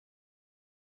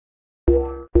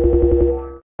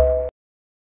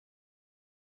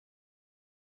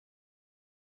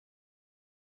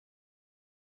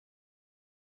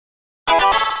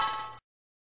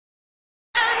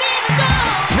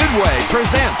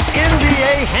presents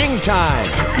NBA Hangtime.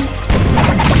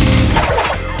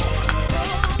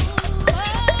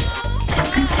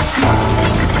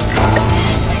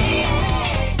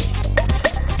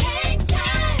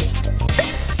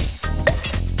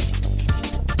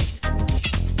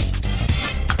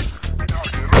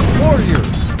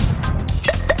 Warriors.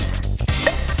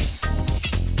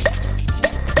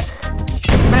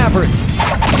 Mavericks.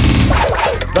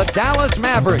 The Dallas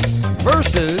Mavericks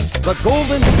versus the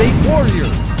Golden State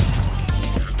Warriors.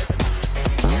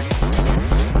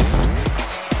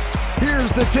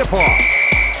 Here's the tip-off.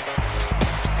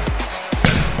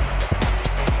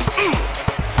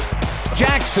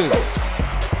 Jackson.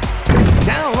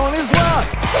 Down on his luck.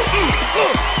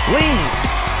 Leans.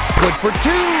 Good for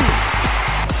two.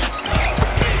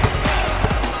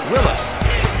 Willis.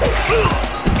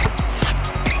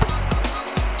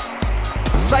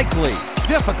 Cycling.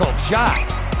 Difficult shot.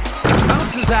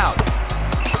 Bounces out.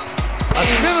 A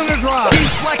spin and a drop.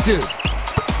 Deflected.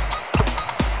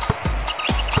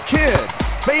 Kid.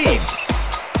 Fades.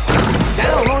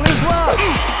 Down on his luck.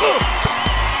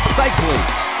 Cycling.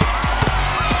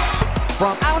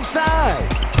 From outside.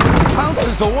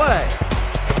 Bounces away.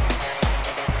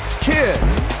 Kid.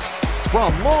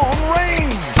 From long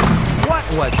range. What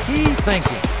was he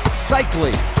thinking?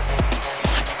 Cycling.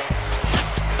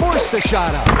 Forced the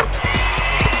shot up.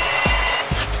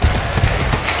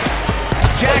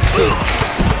 Jackson.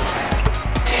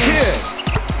 Kid.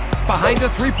 Behind the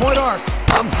three-point arc.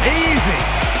 Amazing.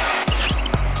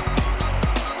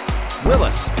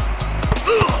 Willis.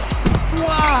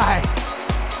 Why?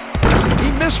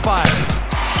 He misfired.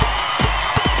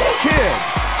 Kid.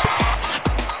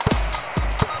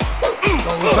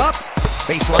 Goes up.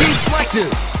 Baseline.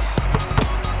 Deflected.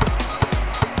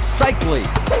 Cycling.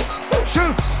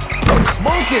 Shoots.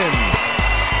 Smoking.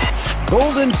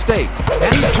 Golden State.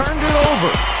 And he turned it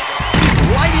over. He's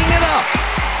lighting it up.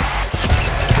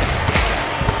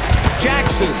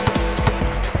 Jackson.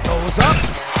 Goes up.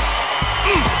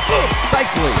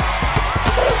 Cycling.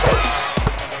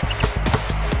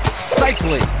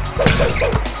 Cycling.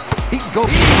 He's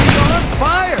on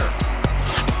fire.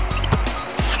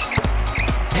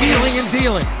 Wheeling and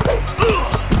dealing.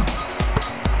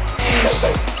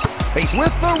 Face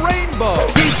with the rainbow.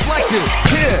 Deflected.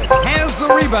 Kid has the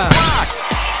rebound. Blocked.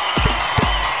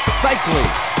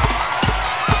 Cycling.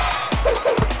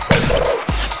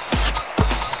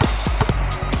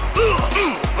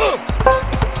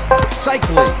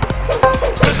 Cycling.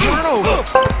 The turnover.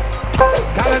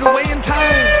 Got it away in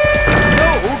time.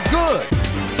 No good.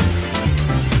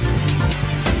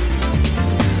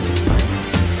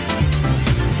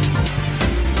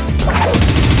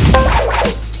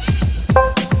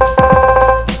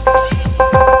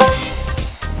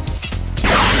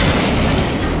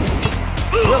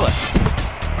 Willis.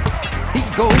 He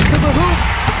goes to the hoop.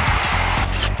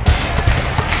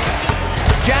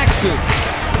 Jackson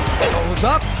goes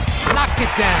up, knocked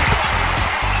it down.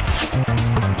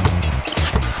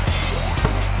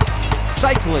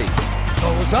 Cycling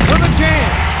goes up with a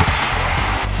jam.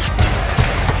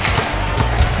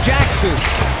 Jackson.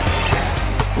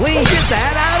 Lee, get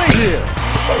that out of here.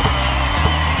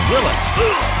 Willis.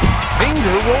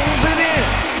 Finger rolls it in.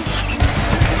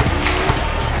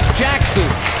 Jackson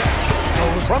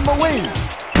goes from the wing.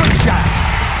 Good shot.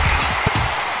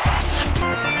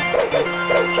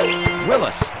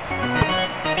 Willis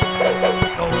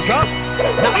goes up,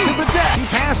 knocked to the deck. He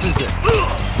passes it.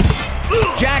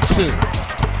 Jackson.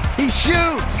 He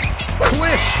shoots.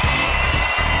 Swish.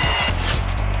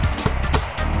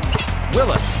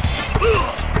 Willis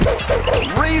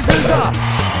raises up.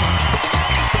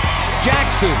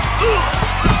 Jackson.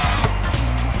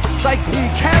 Cycling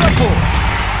catapults.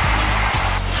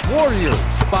 Warriors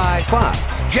by 5.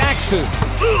 Jackson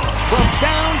from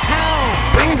downtown.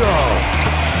 Bingo.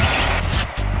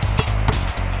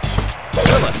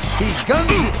 Willis. He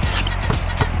guns it.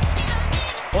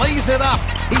 Plays it up.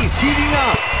 He's heating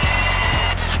up.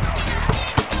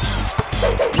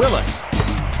 Willis.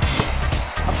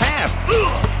 A pass.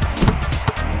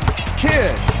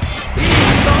 Kid.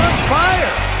 He's on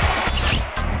fire.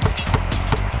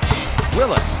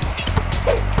 Willis.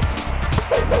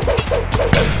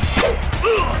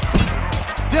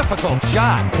 Difficult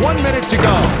shot. 1 minute to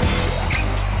go.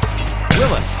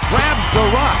 Willis grabs the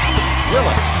rock.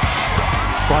 Willis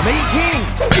from 18.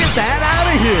 Get that out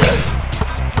of here.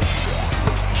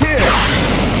 Kid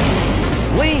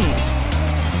leans.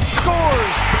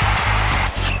 Scores.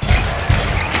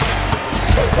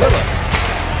 Willis.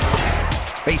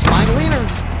 Baseline leaner.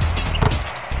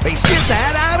 Base. Get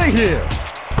that out of here.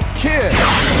 Kid.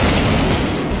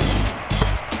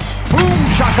 Boom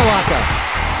shakalaka.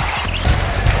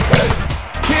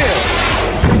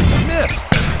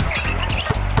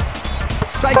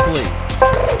 Cycling.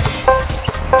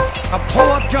 A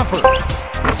pull-up jumper.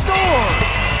 Scores!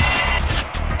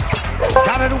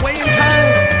 Got it away in time.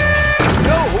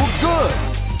 No good.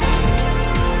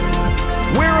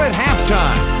 We're at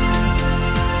halftime.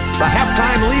 The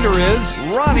halftime leader is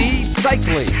Ronnie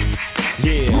Cycling.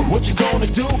 Yeah, what you gonna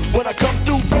do when I come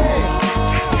through, man?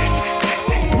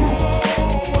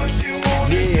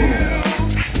 Yeah,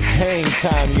 hang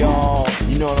time, y'all.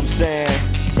 You know what I'm saying?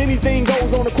 Anything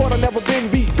goes on the court, I've never been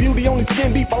beat. Beauty only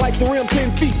skin deep, I like the rim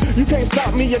 10 feet. You can't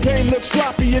stop me, your game looks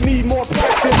sloppy. You need more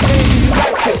practice, man, do you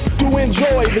like this? To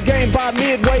enjoy the game by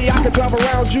midway, I can drive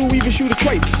around you, even shoot a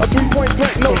trait. A three-point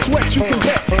threat, no sweat, you can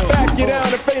bet. Back you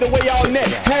down and fade away all net.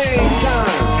 Hang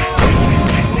time.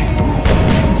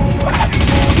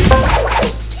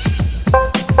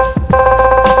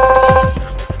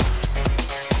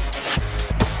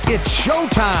 It's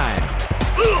showtime.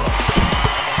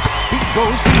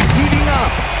 He's heating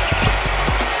up.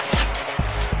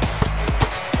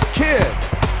 Kidd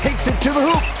takes it to the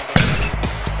hoop.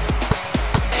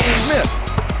 Smith.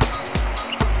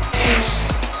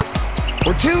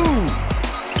 For two.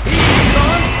 He's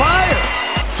on fire.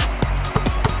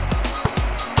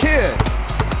 Kidd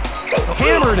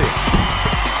hammered it.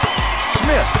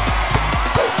 Smith.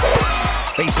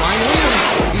 Baseline leader.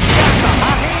 He's got the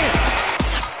hot hand.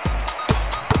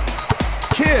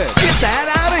 Kidd, get that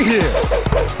out of here.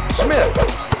 Smith.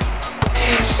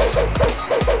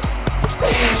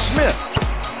 Smith.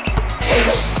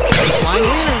 Baseline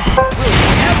leader. Will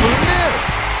never miss.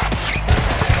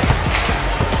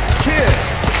 Kidd.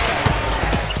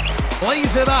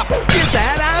 Plays it up. Get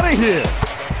that out of here.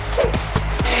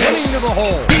 Spinning to the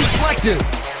hole. Deflected.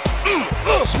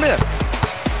 Smith.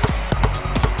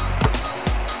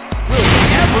 Will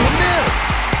never miss.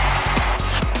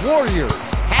 Warriors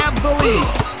have the lead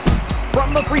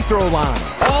from the free throw line.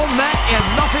 All net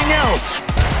and nothing else.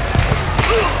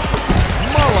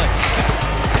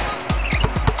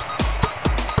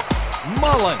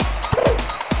 Mullen.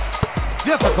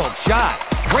 Difficult shot.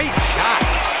 Great shot.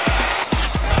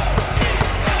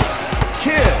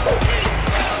 Kidd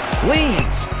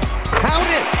leans. Count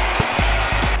it.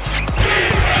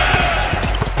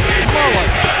 Mullen.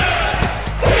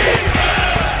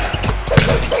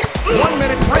 1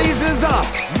 minute raises up.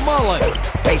 Mullen.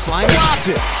 Baseline locked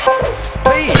it.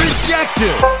 Fade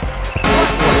rejected.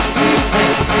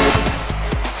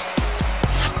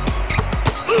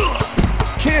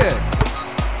 Kidd.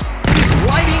 He's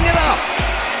lighting it up.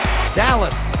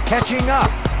 Dallas catching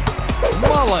up.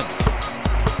 Mullen.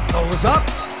 Goes up.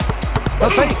 The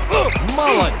fake.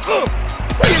 Mullen.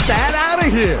 Get that out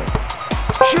of here.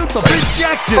 Shoot the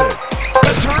rejected.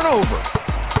 The turnover.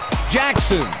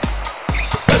 Jackson.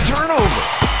 The turnover.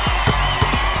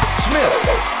 Smith.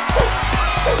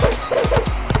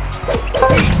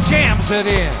 He jams it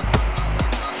in.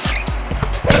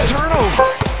 The turnover.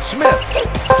 Smith.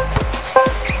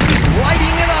 He's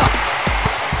lighting it up.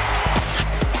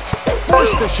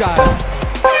 Forced the shot.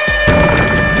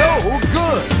 No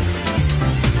good.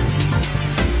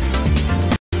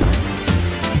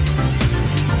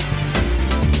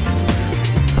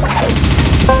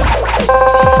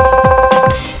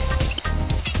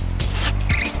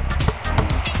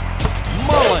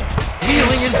 Mullen.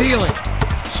 Wheeling and dealing.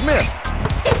 Smith.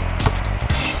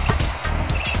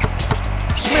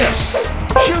 Smith.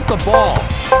 Shoot the ball.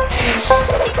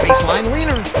 Baseline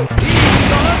leaner.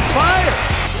 He's on fire.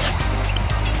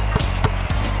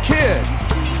 Kidd.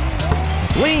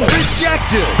 Lean.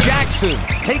 Rejected. Jackson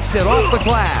takes it off the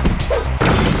glass.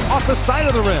 Off the side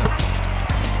of the rim.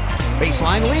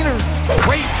 Baseline leaner.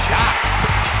 Great shot.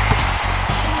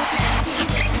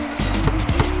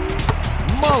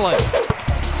 Mullen.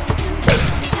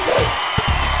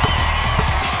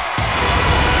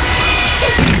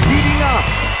 He's heating up.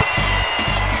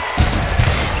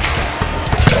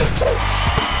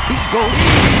 He goes.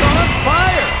 He's on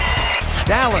fire.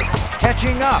 Dallas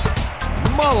catching up.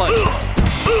 Mullen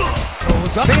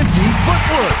goes up. Fancy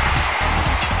footwork.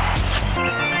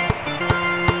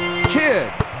 Kidd.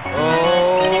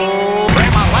 Oh,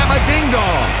 Rama Lama Ding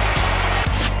Dong.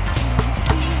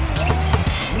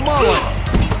 Mullen.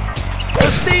 The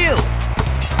steal.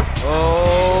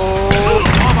 Oh,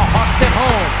 Tomahawks at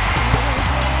home.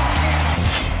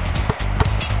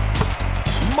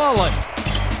 Mullen.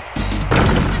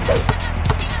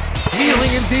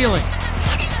 Wheeling and dealing.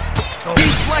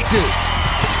 Deflected.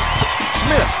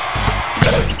 Smith.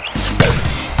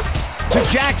 To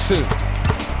Jackson.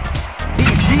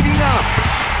 He's heating up.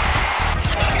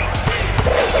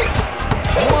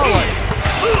 Mullen.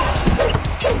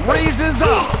 Raises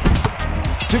up.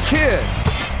 To Kidd.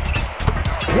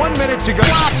 1 minute to go.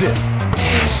 Blocked it.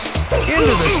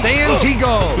 Into the stands he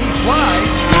goes. He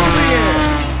flies through the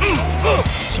air.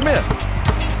 Smith.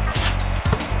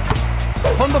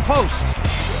 From the post.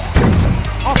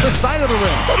 Off the side of the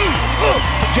rim.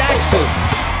 Jackson.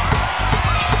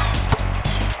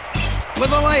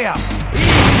 With a layup.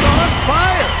 He's on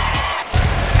fire.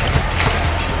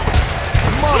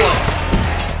 Muller.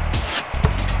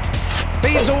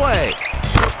 Fades away.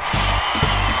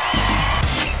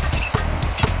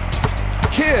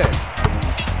 Kidd.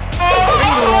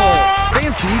 Finger roll.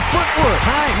 Fancy footwork.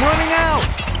 Time running out.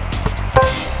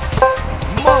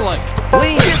 Mullen.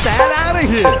 Lean, get that out of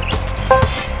here.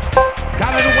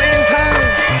 Got it away in time.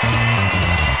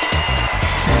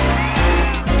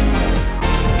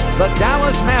 The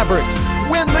Dallas Mavericks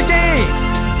win the game.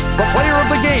 The player of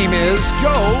the game is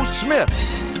Joe Smith.